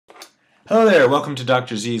Hello there, welcome to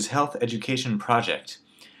Dr. Z's Health Education Project.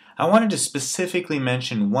 I wanted to specifically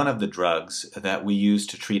mention one of the drugs that we use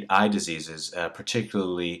to treat eye diseases,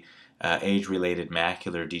 particularly age-related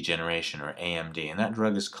macular degeneration, or AMD, and that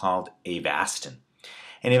drug is called Avastin.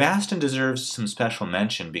 And Avastin deserves some special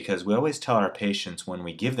mention because we always tell our patients when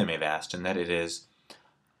we give them Avastin that it is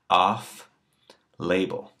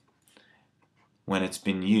off-label when it's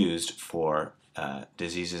been used for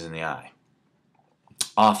diseases in the eye.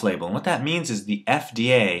 Off-label. And what that means is the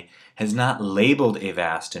FDA has not labeled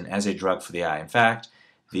Avastin as a drug for the eye. In fact,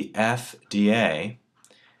 the FDA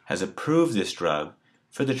has approved this drug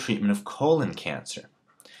for the treatment of colon cancer.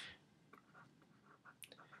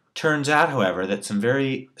 Turns out, however, that some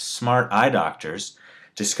very smart eye doctors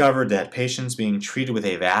discovered that patients being treated with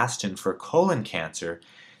Avastin for colon cancer,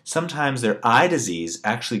 sometimes their eye disease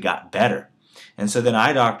actually got better. And so then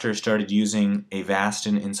eye doctors started using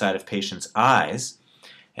Avastin inside of patients' eyes.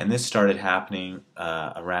 And this started happening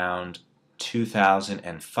around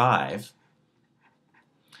 2005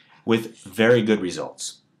 with very good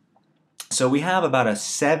results. So we have about a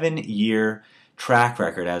 7-year track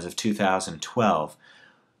record as of 2012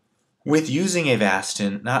 with using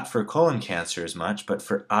Avastin not for colon cancer as much, but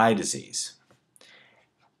for eye disease.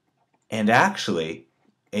 And actually,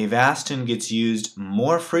 Avastin gets used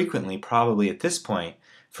more frequently, probably at this point,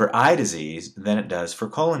 for eye disease than it does for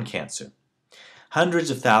colon cancer. Hundreds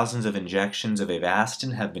of thousands of injections of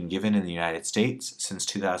Avastin have been given in the United States since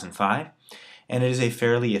 2005, and it is a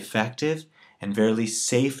fairly effective and fairly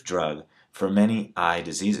safe drug for many eye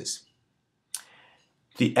diseases.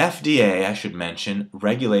 The FDA, I should mention,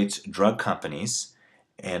 regulates drug companies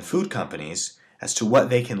and food companies as to what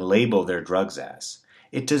they can label their drugs as.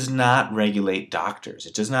 It does not regulate doctors.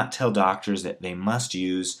 It does not tell doctors that they must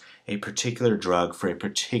use a particular drug for a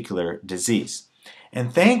particular disease.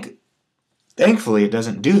 And Thankfully, it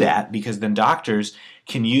doesn't do that because then doctors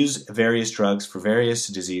can use various drugs for various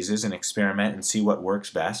diseases and experiment and see what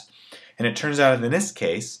works best. And it turns out in this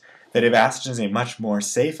case that Avastin is a much more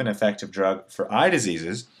safe and effective drug for eye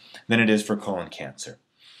diseases than it is for colon cancer.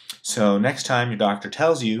 So next time your doctor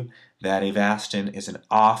tells you that Avastin is an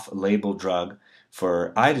off-label drug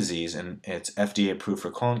for eye disease and it's FDA approved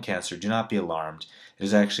for colon cancer, do not be alarmed. It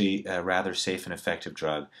is actually a rather safe and effective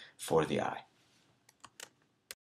drug for the eye.